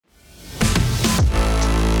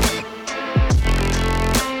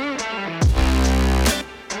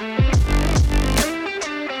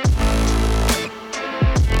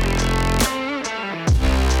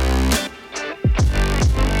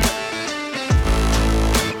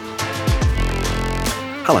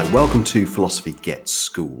Hello, welcome to Philosophy Gets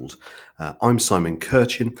Schooled. I'm Simon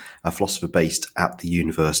Kirchin, a philosopher based at the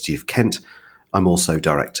University of Kent. I'm also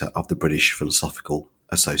director of the British Philosophical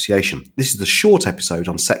Association. This is the short episode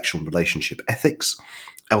on sexual and relationship ethics.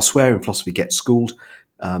 Elsewhere in Philosophy Gets Schooled,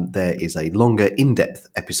 there is a longer, in-depth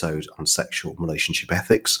episode on sexual and relationship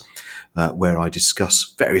ethics, where I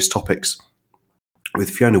discuss various topics with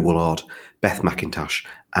Fiona Woolard, Beth McIntosh,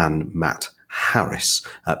 and Matt Harris.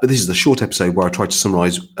 But this is the short episode where I try to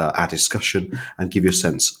summarise our discussion and give you a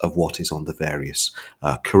sense of what is on the various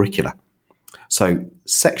curricula. So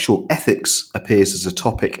sexual ethics appears as a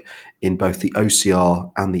topic in both the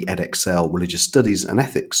OCR and the edXL religious studies and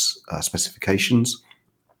ethics specifications.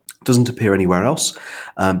 It doesn't appear anywhere else,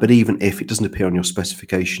 but even if it doesn't appear on your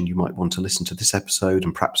specification, you might want to listen to this episode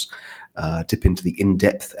and perhaps dip into the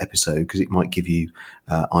in-depth episode, because it might give you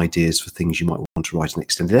ideas for things you might want to write an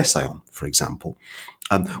extended essay on, for example.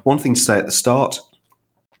 One thing to say at the start,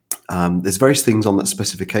 there's various things on that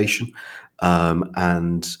specification,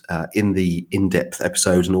 and in the in-depth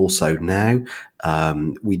episode and also now,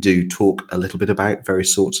 we do talk a little bit about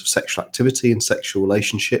various sorts of sexual activity and sexual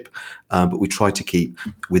relationship, but we try to keep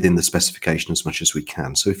within the specification as much as we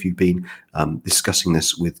can. So if you've been discussing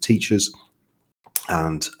this with teachers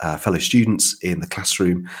and fellow students in the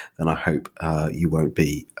classroom, then I hope you won't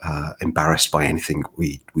be embarrassed by anything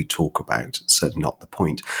we talk about. It's certainly not the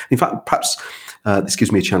point. In fact, perhaps this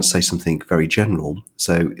gives me a chance to say something very general.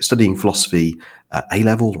 So studying philosophy at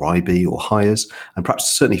A-level or IB or higher, and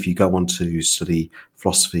perhaps certainly if you go on to study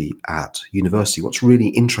philosophy at university, what's really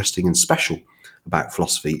interesting and special about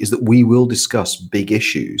philosophy is that we will discuss big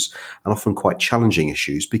issues and often quite challenging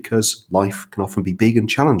issues, because life can often be big and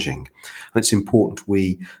challenging. And it's important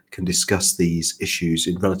we can discuss these issues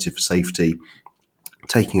in relative safety,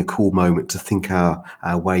 taking a cool moment to think our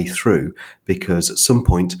way through, because at some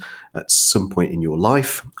point in your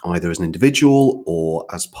life, either as an individual or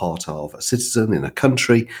as part of a citizen in a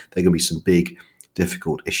country, there are going to be some big,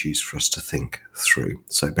 difficult issues for us to think through.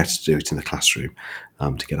 So better to do it in the classroom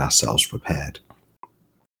to get ourselves prepared.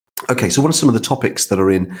 Okay, so what are some of the topics that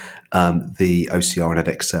are in the OCR and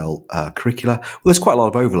edXL curricula? Well, there's quite a lot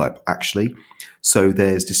of overlap, actually. So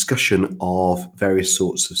there's discussion of various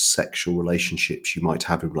sorts of sexual relationships you might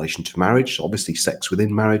have in relation to marriage, obviously sex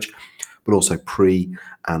within marriage, but also pre-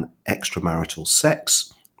 and extramarital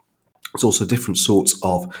sex. There's also different sorts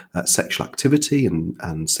of sexual activity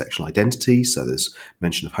and sexual identity. So there's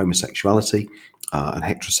mention of homosexuality and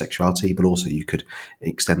heterosexuality, but also you could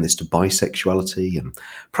extend this to bisexuality. And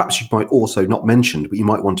perhaps you might also, not mentioned, but you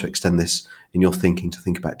might want to extend this in your thinking to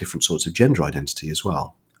think about different sorts of gender identity as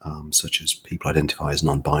well, such as people identify as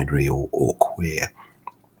non-binary or queer.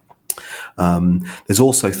 There's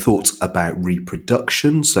also thoughts about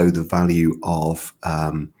reproduction, so the value of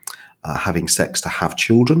having sex to have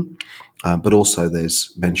children, but also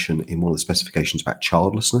there's mention in one of the specifications about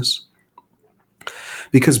childlessness.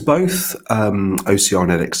 Because both OCR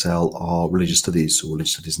and edXL are religious studies or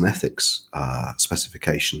religious studies and ethics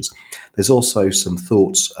specifications, there's also some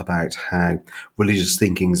thoughts about how religious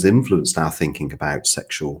thinking has influenced our thinking about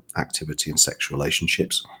sexual activity and sexual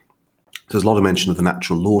relationships. There's a lot of mention of the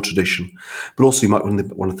natural law tradition, but also you might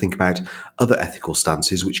want to think about other ethical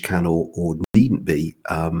stances which can or needn't be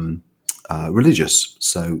religious.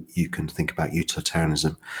 So you can think about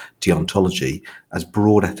utilitarianism, deontology as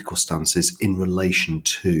broad ethical stances in relation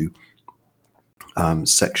to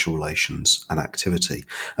sexual relations and activity.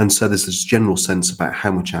 And so there's this general sense about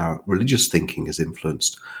how much our religious thinking has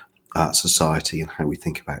influenced society and how we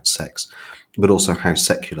think about sex, but also how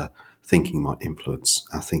secular thinking might influence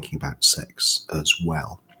our thinking about sex as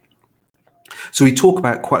well. So we talk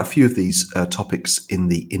about quite a few of these topics in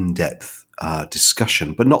the in-depth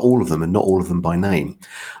discussion, but not all of them, and not all of them by name.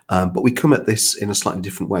 But we come at this in a slightly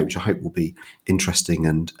different way, which I hope will be interesting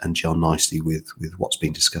and gel nicely with what's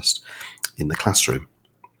being discussed in the classroom.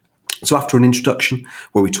 So after an introduction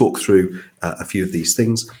where we talk through a few of these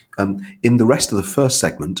things, in the rest of the first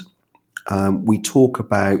segment, we talk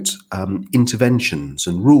about interventions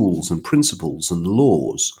and rules and principles and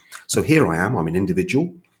laws. So here I'm an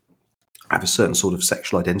individual. I have a certain sort of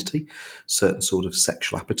sexual identity, certain sort of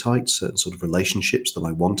sexual appetite, certain sort of relationships that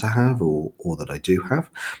I want to have or that I do have.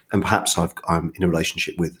 And perhaps I'm in a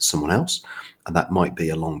relationship with someone else, and that might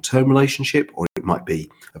be a long-term relationship, or it might be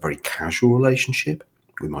a very casual relationship.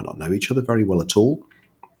 We might not know each other very well at all.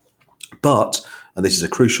 But, and this is a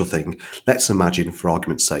crucial thing, let's imagine for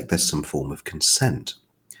argument's sake there's some form of consent.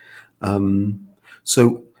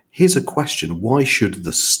 So here's a question: why should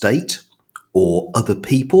the state or other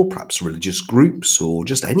people, perhaps religious groups or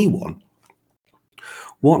just anyone,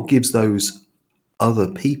 what gives those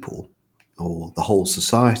other people or the whole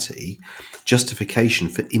society, justification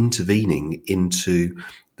for intervening into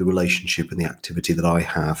the relationship and the activity that I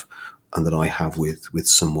have and that I have with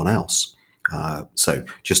someone else. So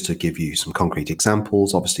just to give you some concrete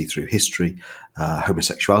examples, obviously through history,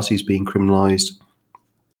 homosexuality is being criminalised.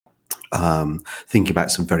 Thinking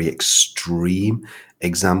about some very extreme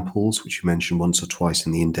examples, which you mentioned once or twice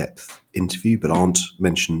in the in-depth interview, but aren't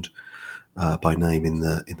mentioned by name in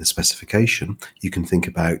the specification. You can think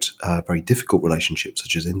about very difficult relationships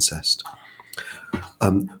such as incest.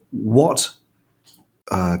 What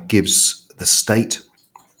gives the state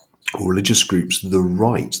or religious groups the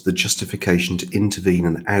right, the justification to intervene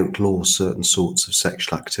and outlaw certain sorts of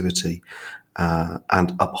sexual activity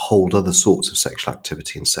and uphold other sorts of sexual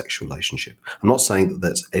activity and sexual relationship? I'm not saying that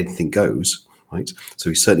that's anything goes, right? So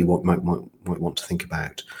we certainly might want to think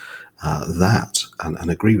about that and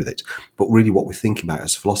agree with it. But really what we're thinking about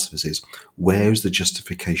as philosophers is, where is the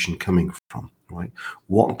justification coming from, right?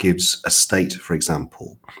 What gives a state, for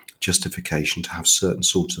example, justification to have certain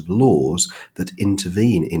sorts of laws that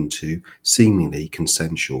intervene into seemingly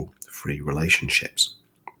consensual free relationships?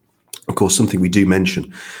 Of course, something we do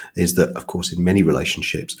mention is that, of course, in many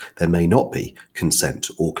relationships, there may not be consent,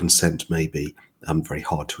 or consent may be very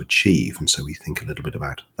hard to achieve. And so we think a little bit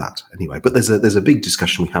about that anyway. But there's a big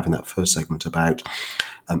discussion we have in that first segment about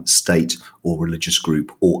state or religious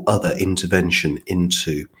group or other intervention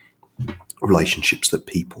into relationships that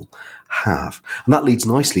people have. And that leads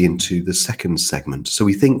nicely into the second segment. So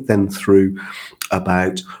we think then through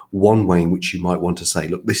about one way in which you might want to say,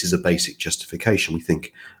 look, this is a basic justification. We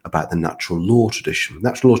think about the natural law tradition.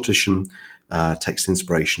 Natural law tradition takes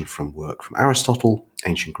inspiration from work from Aristotle,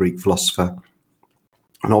 ancient Greek philosopher,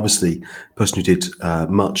 and obviously a person who did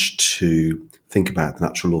much to think about the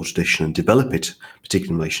natural law tradition and develop it,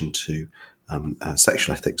 particularly in relation to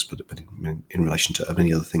sexual ethics, but in relation to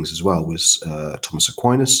many other things as well, was Thomas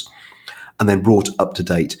Aquinas, and then brought up to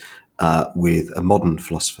date with a modern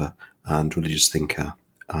philosopher and religious thinker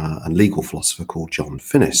and legal philosopher called John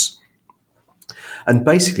Finnis. And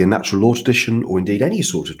basically a natural law tradition, or indeed any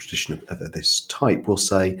sort of tradition of this type, will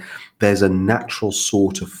say there's a natural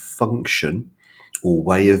sort of function or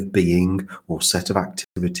way of being or set of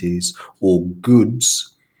activities or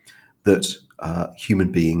goods that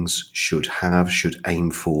human beings should have, should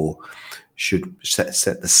aim for, should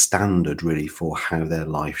set the standard really for how their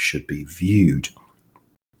life should be viewed.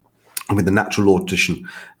 And with the natural law tradition,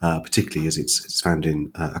 particularly as it's found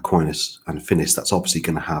in Aquinas and Finnis, that's obviously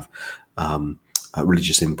going to have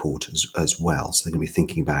religious import as well. So they're going to be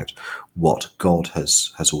thinking about what God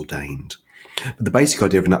has ordained. But the basic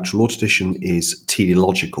idea of a natural law tradition is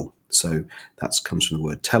teleological. So that comes from the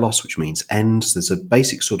word telos, which means end. So there's a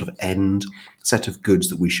basic sort of end set of goods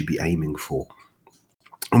that we should be aiming for.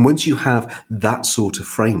 And once you have that sort of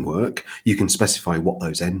framework, you can specify what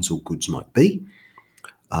those ends or goods might be.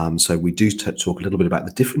 So we do talk a little bit about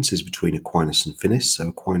the differences between Aquinas and Finnis. So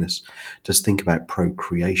Aquinas does think about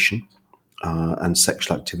procreation, and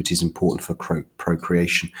sexual activity is important for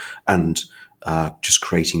procreation and just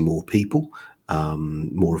creating more people,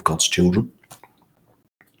 more of God's children.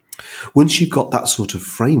 Once you've got that sort of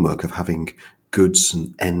framework of having goods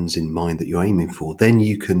and ends in mind that you're aiming for, then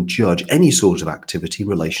you can judge any sort of activity in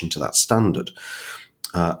relation to that standard.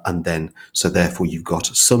 And then, so therefore you've got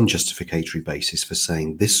some justificatory basis for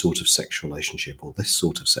saying this sort of sexual relationship or this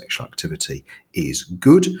sort of sexual activity is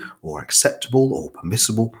good or acceptable or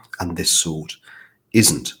permissible, and this sort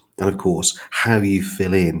isn't. And of course, how you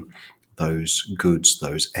fill in those goods,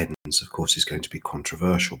 those ends, of course, is going to be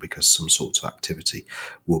controversial, because some sorts of activity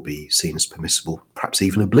will be seen as permissible, perhaps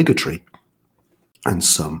even obligatory, and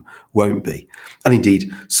some won't be. And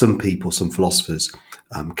indeed, some people, some philosophers,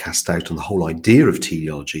 cast doubt on the whole idea of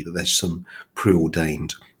teleology, that there's some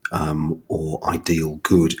preordained or ideal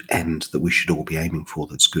good end that we should all be aiming for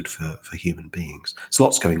that's good for human beings. So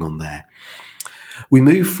lots going on there. We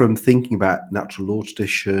move from thinking about natural law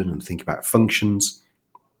tradition and thinking about functions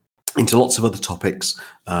into lots of other topics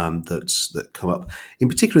that come up. In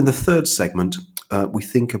particular, in the third segment, we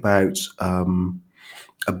think about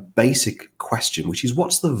a basic question, which is,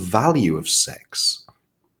 what's the value of sex?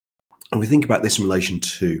 And we think about this in relation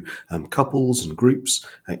to couples and groups,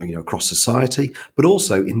 across society, but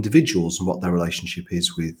also individuals and what their relationship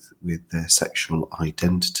is with their sexual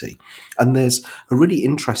identity. And there's a really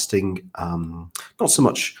interesting, not so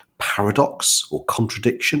much paradox or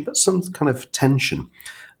contradiction, but some kind of tension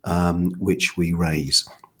which we raise.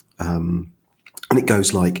 And it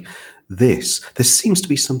goes like this. There seems to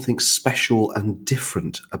be something special and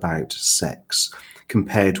different about sex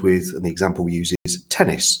compared with, and the example we use is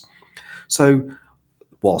tennis. So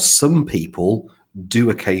while some people do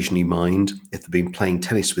occasionally mind if they've been playing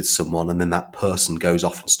tennis with someone and then that person goes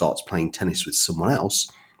off and starts playing tennis with someone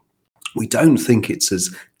else. We don't think it's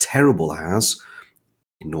as terrible as,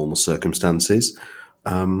 in normal circumstances,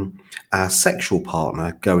 our sexual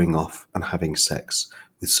partner going off and having sex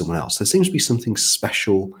with someone else. There seems to be something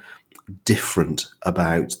special, different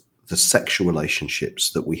about the sexual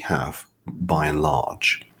relationships that we have by and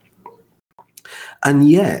large. And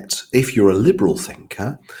yet, if you're a liberal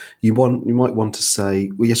thinker, you might want to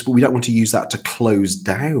say, well, yes, but we don't want to use that to close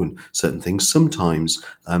down certain things. Sometimes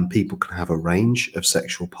people can have a range of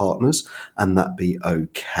sexual partners, and that be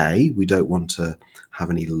okay. We don't want to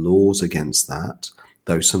have any laws against that,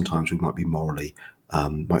 though sometimes we might be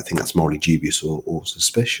might think that's morally dubious or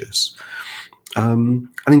suspicious. And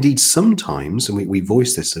indeed, sometimes, and we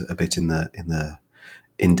voiced this a bit in the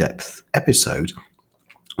in-depth episode,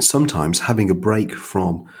 sometimes having a break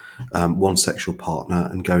from one sexual partner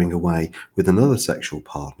and going away with another sexual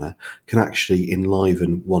partner can actually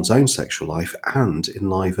enliven one's own sexual life and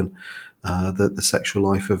enliven the sexual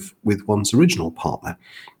life with one's original partner.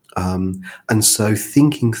 And so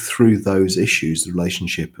thinking through those issues, the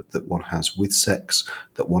relationship that one has with sex,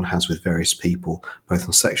 that one has with various people, both on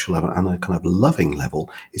a sexual level and a kind of loving level,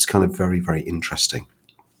 is kind of very, very interesting.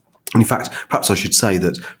 And in fact, perhaps I should say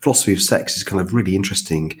that philosophy of sex is kind of really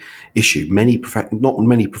interesting issue. Not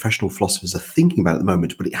many professional philosophers are thinking about it at the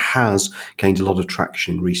moment, but it has gained a lot of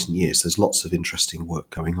traction in recent years. There's lots of interesting work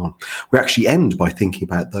going on. We actually end by thinking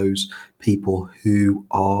about those people who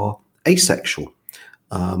are asexual,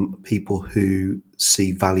 people who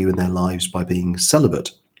see value in their lives by being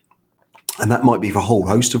celibate. And that might be for a whole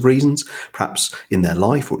host of reasons. Perhaps in their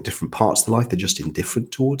life or at different parts of their life, they're just indifferent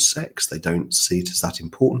towards sex. They don't see it as that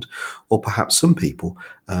important. Or perhaps some people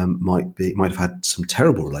might have had some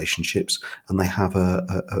terrible relationships and they have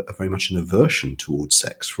a very much an aversion towards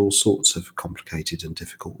sex for all sorts of complicated and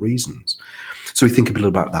difficult reasons. So we think a bit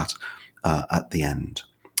about that at the end.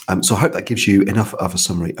 So I hope that gives you enough of a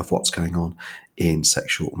summary of what's going on in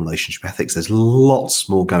sexual and relationship ethics. There's lots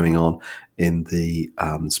more going on in the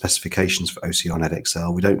specifications for OCR and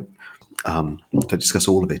EdXL. We don't discuss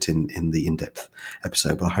all of it in the in-depth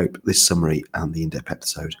episode, but I hope this summary and the in-depth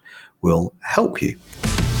episode will help you.